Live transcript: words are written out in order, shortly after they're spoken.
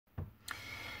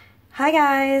Hi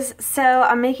guys, so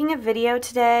I'm making a video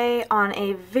today on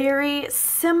a very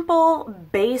simple,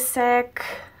 basic,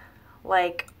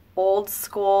 like old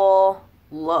school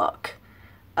look.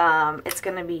 It's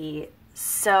gonna be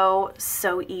so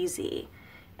easy.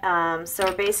 So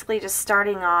we're basically just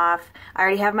starting off. I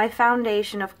already have my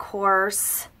foundation, of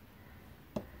course.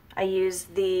 I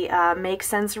used the Make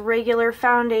Sense regular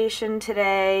foundation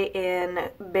today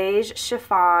in beige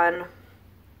chiffon.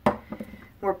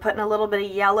 We're putting a little bit of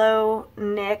yellow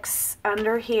NYX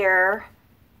under here.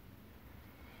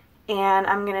 And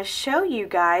I'm going to show you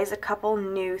guys a couple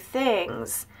new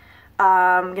things.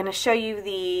 I'm going to show you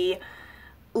the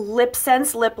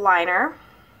lipsense lip liner.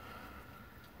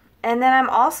 And then I'm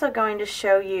also going to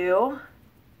show you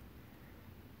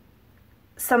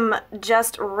some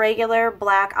just regular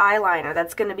black eyeliner.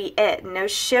 That's going to be it. No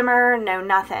shimmer, no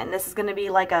nothing. This is going to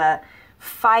be like a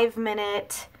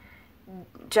 5-minute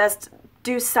just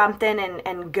do something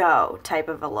and go type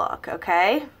of a look,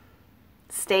 okay?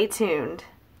 Stay tuned.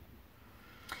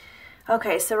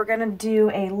 Okay, so we're gonna do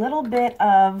a little bit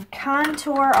of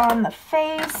contour on the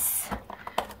face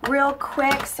real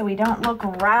quick so we don't look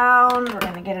round. We're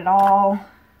gonna get it all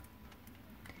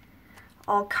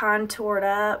contoured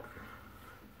up.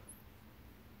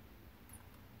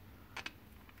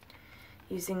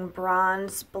 Using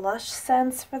bronze blush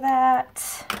scents for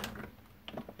that.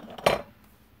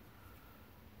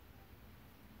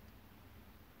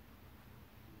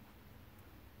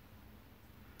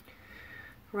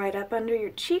 Right up under your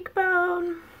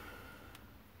cheekbone.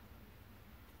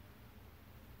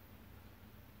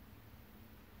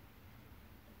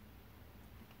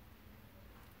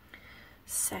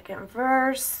 Second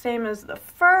verse, same as the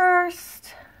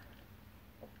first.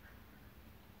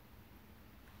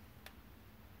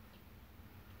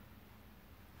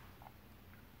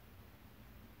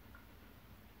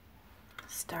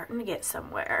 Starting to get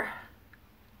somewhere.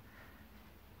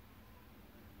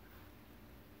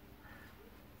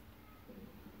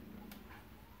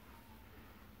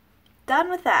 Done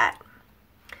with that.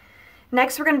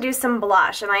 Next we're going to do some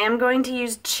blush, and I am going to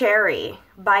use Cherry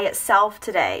by itself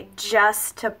today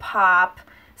just to pop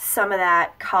some of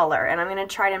that color, and I'm going to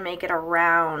try to make it a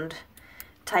round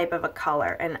type of a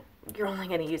color, and you're only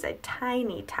going to use a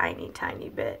tiny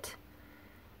bit.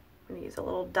 I'm going to use a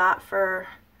little dot for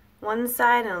one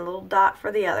side and a little dot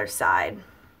for the other side.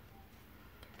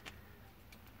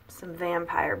 Some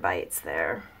vampire bites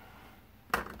there.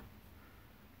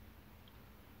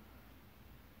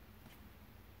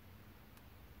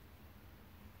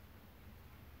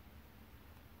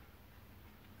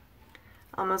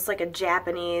 Almost like a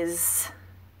Japanese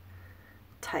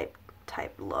type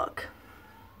look.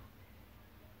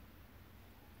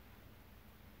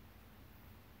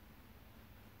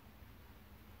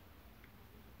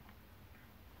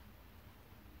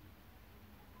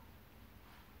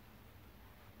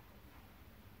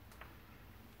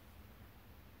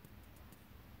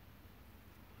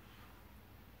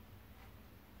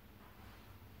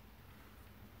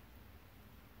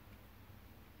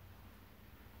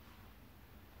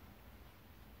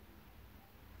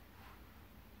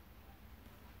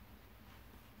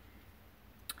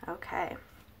 Okay.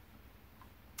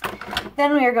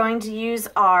 Then we are going to use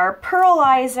our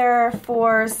pearlizer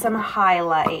for some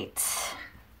highlight.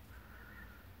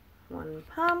 One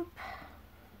pump.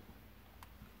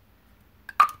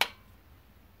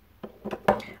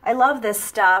 I love this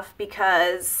stuff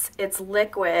because it's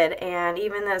liquid, and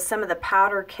even though some of the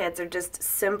powder kits are just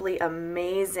simply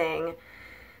amazing,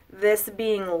 this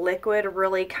being liquid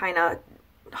really kind of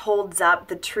holds up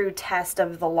the true test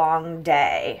of the long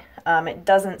day. It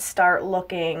doesn't start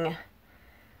looking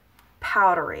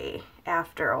powdery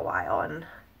after a while, and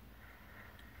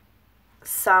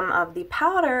some of the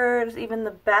powders, even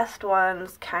the best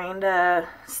ones, kind of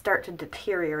start to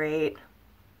deteriorate.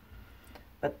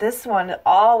 But this one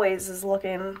always is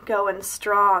going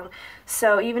strong.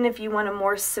 So even if you want a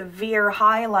more severe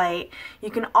highlight,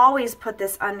 you can always put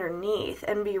this underneath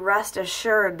and be rest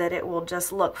assured that it will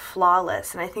just look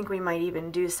flawless. And I think we might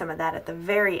even do some of that at the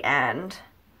very end.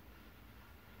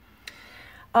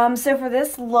 So for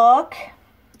this look,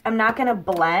 I'm not going to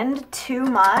blend too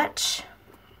much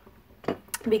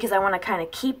because I want to kind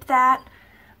of keep that,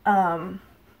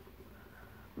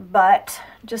 but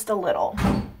just a little.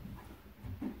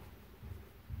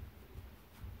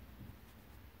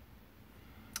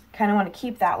 Kind of want to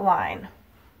keep that line.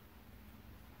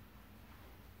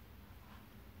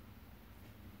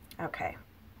 Okay.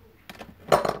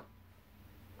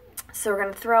 So we're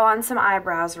going to throw on some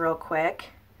eyebrows real quick.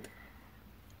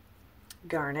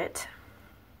 Garnet.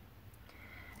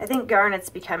 I think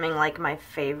garnet's becoming like my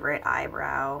favorite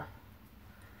eyebrow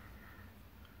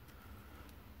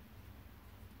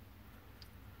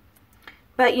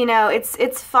But you know,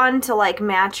 it's fun to like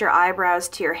match your eyebrows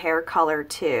to your hair color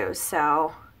too.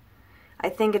 So I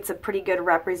think it's a pretty good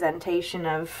representation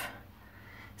of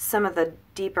some of the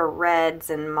deeper reds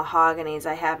and mahoganies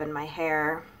I have in my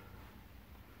hair.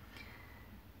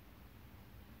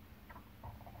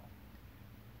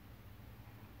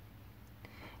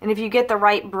 And if you get the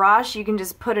right brush, you can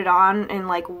just put it on in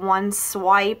like one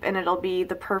swipe and it'll be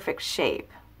the perfect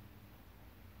shape.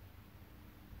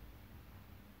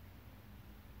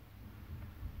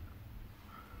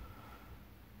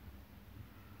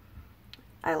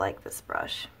 I like this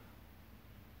brush.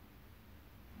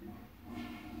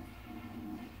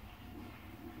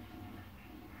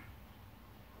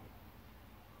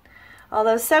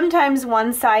 Although sometimes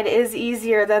one side is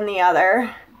easier than the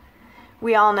other.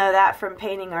 We all know that from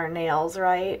painting our nails,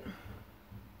 right?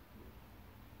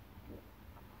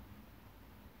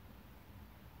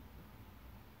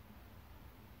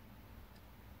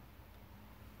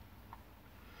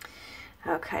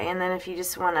 Okay, and then if you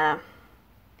just want to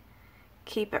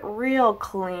keep it real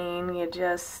clean, you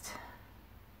just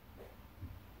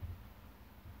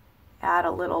add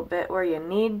a little bit where you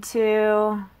need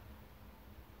to.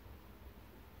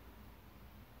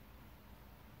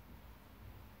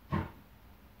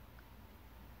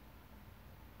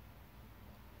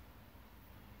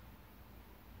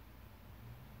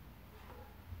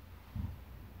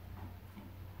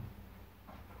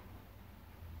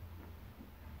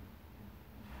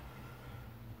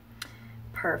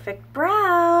 Perfect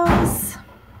brows.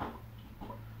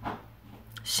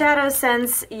 Shadow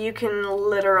Sense you can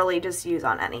literally just use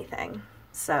on anything,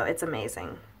 so it's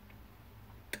amazing.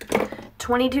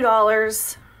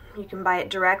 $22. You can buy it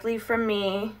directly from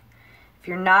me. If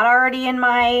you're not already in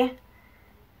my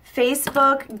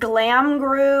Facebook glam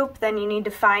group, then you need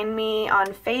to find me on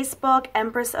Facebook,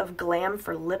 Empress of Glam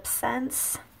for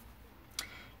lipsense.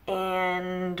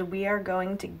 And we are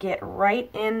going to get right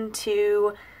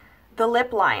into the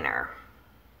lip liner.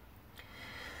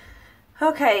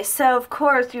 Okay, so of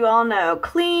course you all know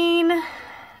clean,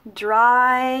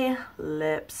 dry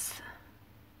lips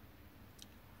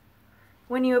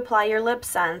when you apply your lip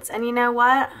sense. And you know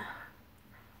what?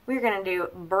 We're gonna do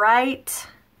bright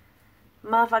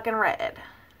motherfucking red,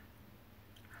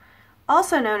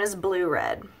 also known as blue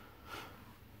red.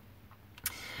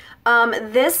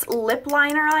 This lip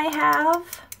liner I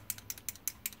have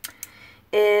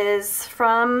is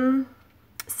from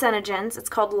Senegence. It's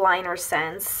called Liner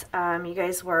Sense. You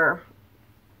guys were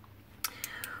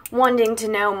wanting to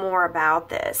know more about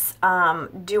this.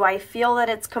 Do I feel that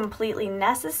it's completely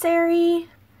necessary?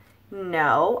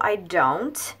 No, I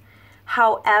don't.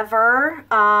 However,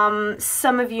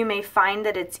 some of you may find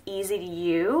that it's easy to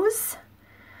use.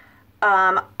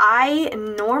 I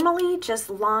normally just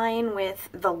line with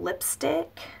the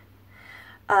lipstick.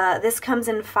 This comes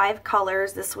in 5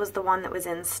 colors. This was the one that was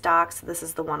in stock, so this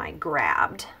is the one I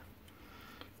grabbed.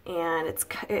 And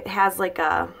it has like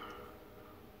a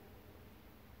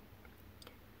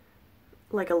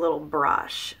little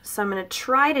brush. So I'm going to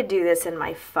try to do this in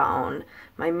my phone.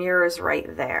 My mirror is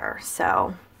right there,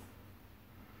 so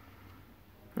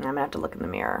I'm going to have to look in the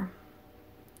mirror.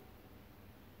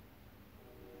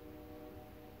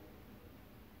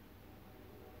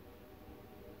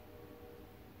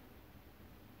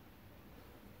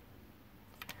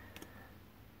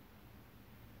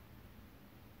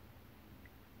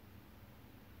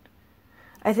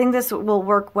 I think this will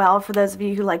work well for those of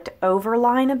you who like to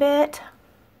overline a bit.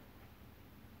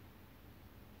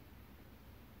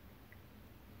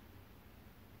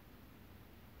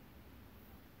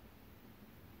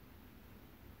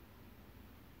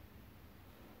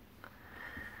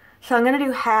 So I'm going to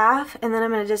do half, and then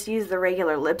I'm going to just use the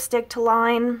regular lipstick to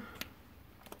line.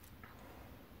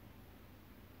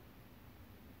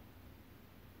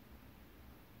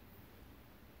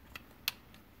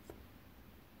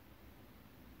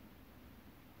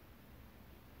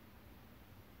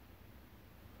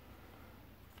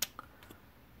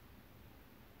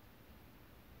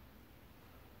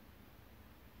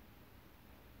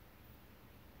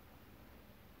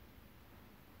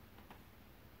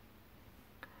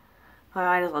 I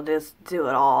might as well just do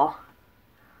it all.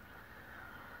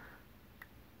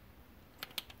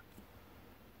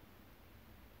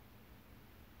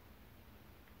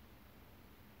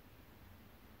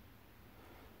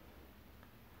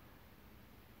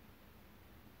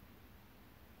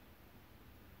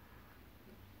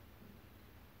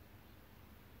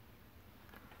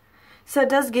 So it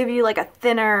does give you like a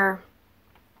thinner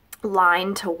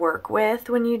line to work with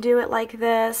when you do it like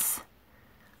this.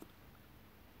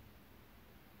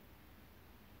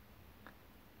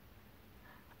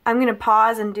 I'm going to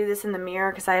pause and do this in the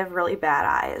mirror because I have really bad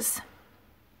eyes.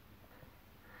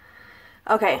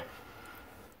 Okay,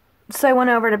 so I went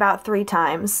over it about 3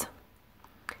 times,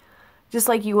 just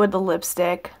like you would the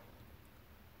lipstick.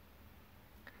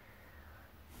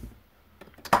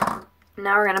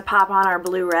 Now we're going to pop on our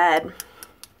blue red.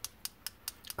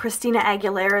 Christina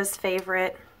Aguilera's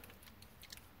favorite.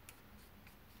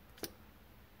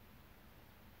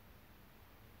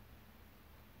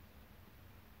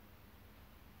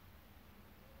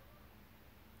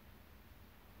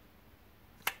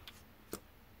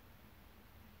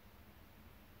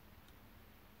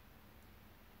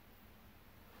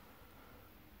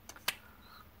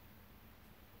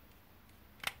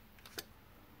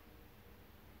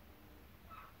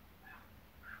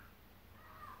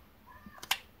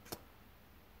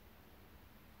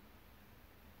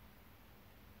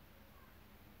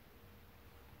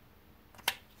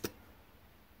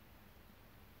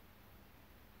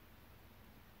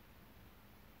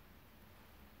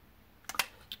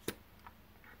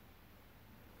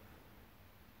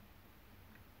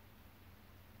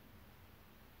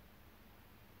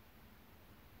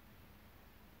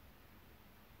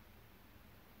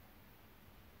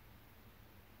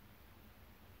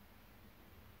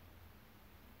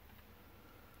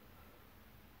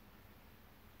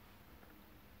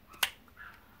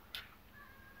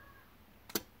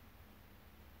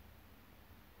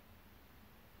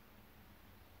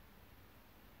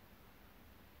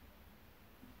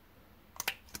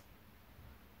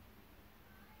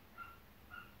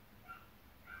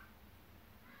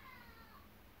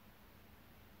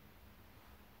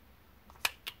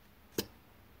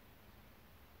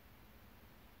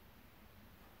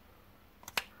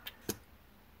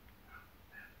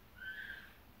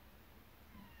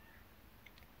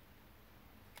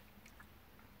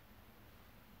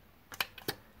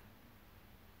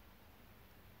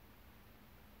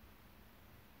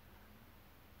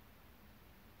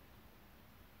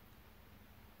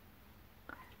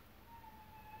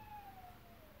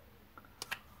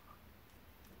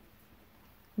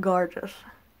 Gorgeous.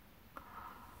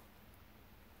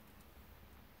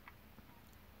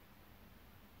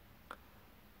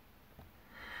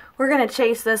 We're going to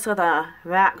chase this with a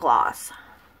matte gloss.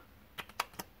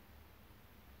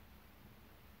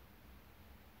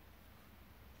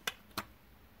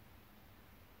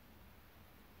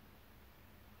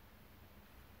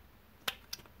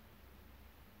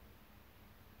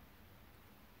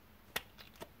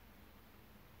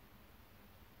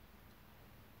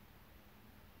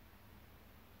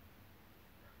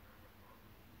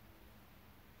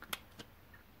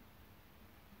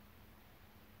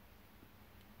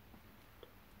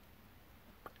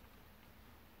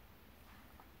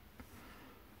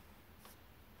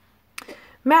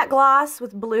 Matte gloss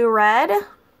with blue red,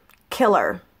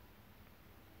 killer.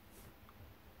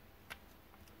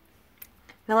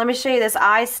 Now let me show you this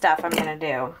eye stuff I'm gonna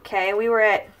do. Okay, we were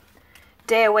at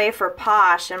Day Away for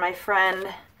Posh and my friend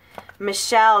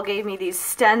Michelle gave me these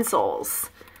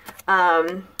stencils.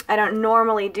 I don't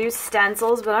normally do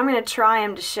stencils, but I'm gonna try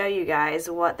them to show you guys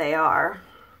what they are.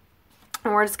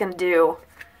 And we're just gonna do,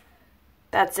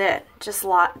 that's it, just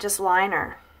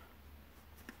liner.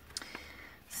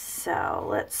 So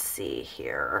let's see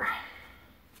here.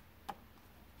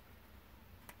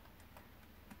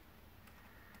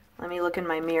 Let me look in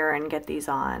my mirror and get these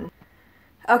on.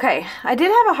 Okay, I did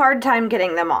have a hard time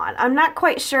getting them on. I'm not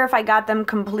quite sure if I got them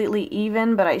completely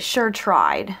even, but I sure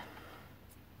tried.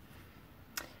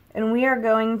 And we are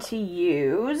going to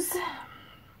use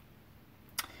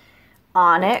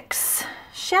Onyx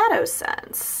Shadow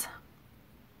Sense.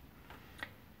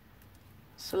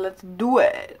 So let's do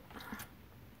it.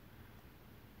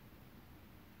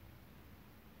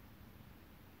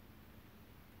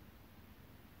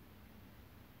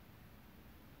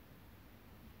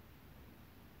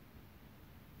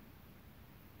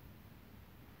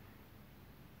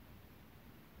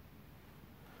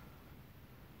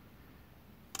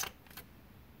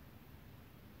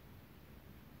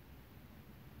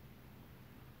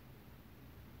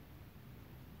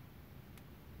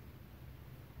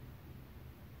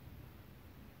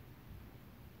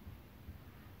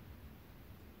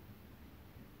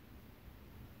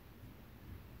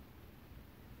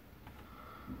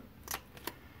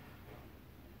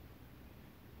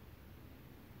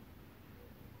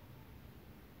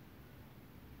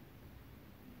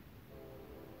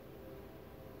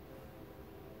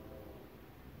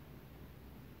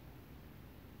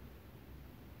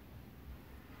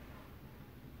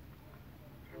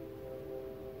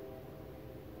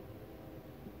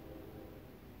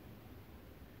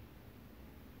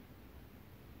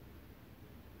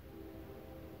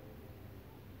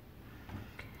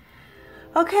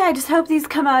 Okay, I just hope these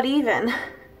come out even.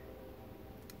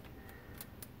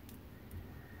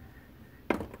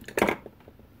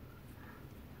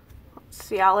 Let's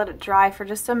see, I'll let it dry for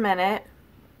just a minute.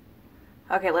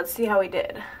 Okay, let's see how we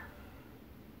did.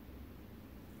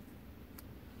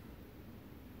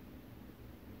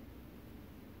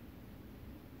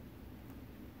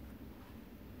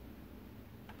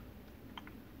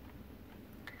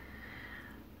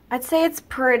 I'd say it's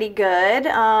pretty good.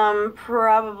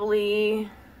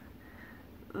 Probably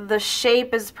the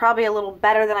shape is probably a little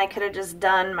better than I could have just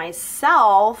done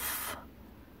myself.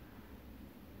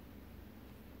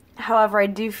 However, I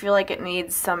do feel like it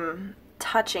needs some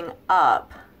touching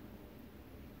up.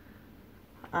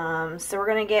 So we're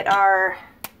gonna get our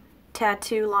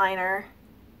tattoo liner.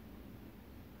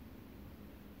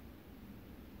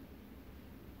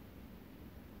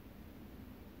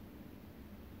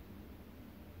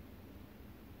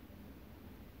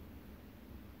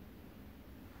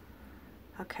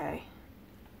 Okay.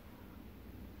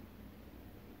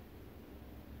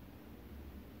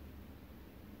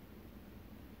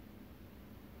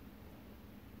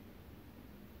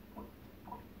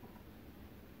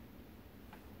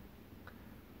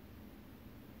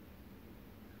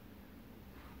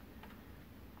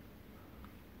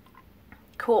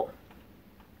 Cool.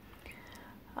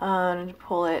 And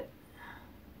pull it.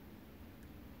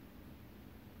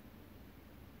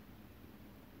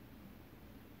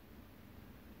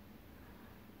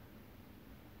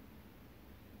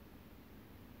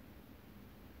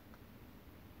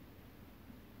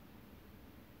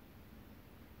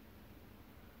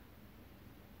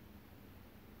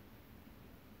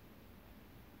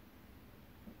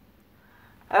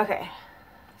 Okay,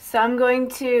 so I'm going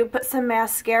to put some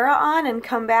mascara on and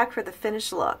come back for the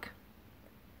finished look.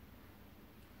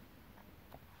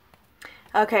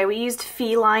 Okay, we used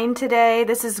Feline today.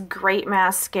 This is great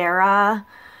mascara.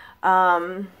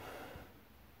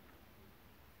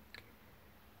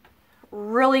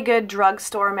 Really good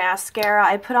drugstore mascara.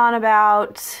 I put on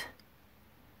about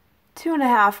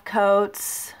 2.5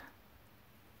 coats.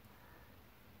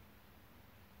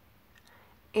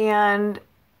 And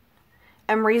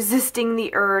I'm resisting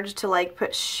the urge to like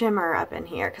put shimmer up in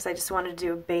here because I just want to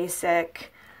do a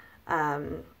basic, I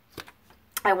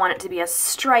want it to be a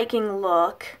striking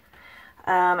look.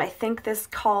 I think this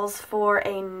calls for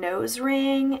a nose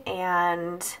ring,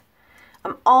 and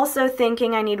I'm also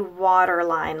thinking I need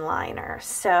waterline liner,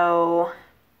 so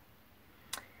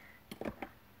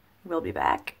we'll be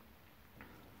back.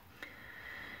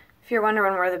 If you're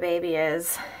wondering where the baby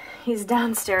is, he's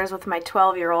downstairs with my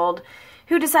 12-year-old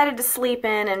who decided to sleep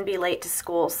in and be late to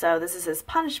school, so this is his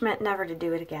punishment never to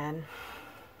do it again.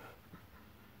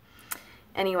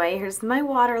 Anyway, here's my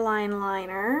waterline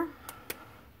liner.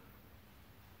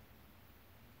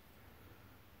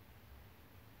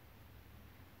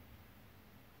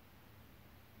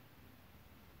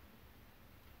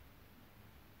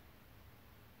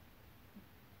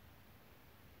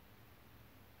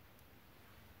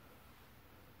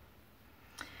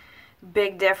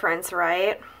 Big difference,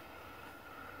 right?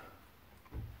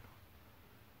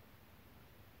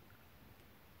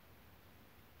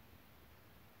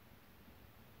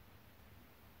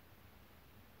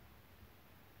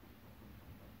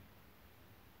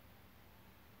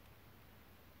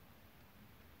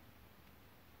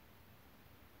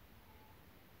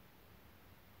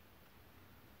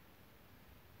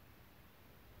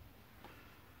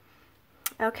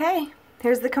 Okay,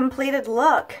 here's the completed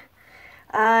look.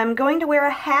 I'm going to wear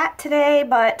a hat today,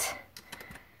 but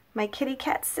my kitty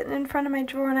cat's sitting in front of my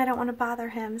drawer and I don't want to bother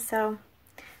him, so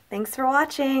thanks for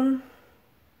watching.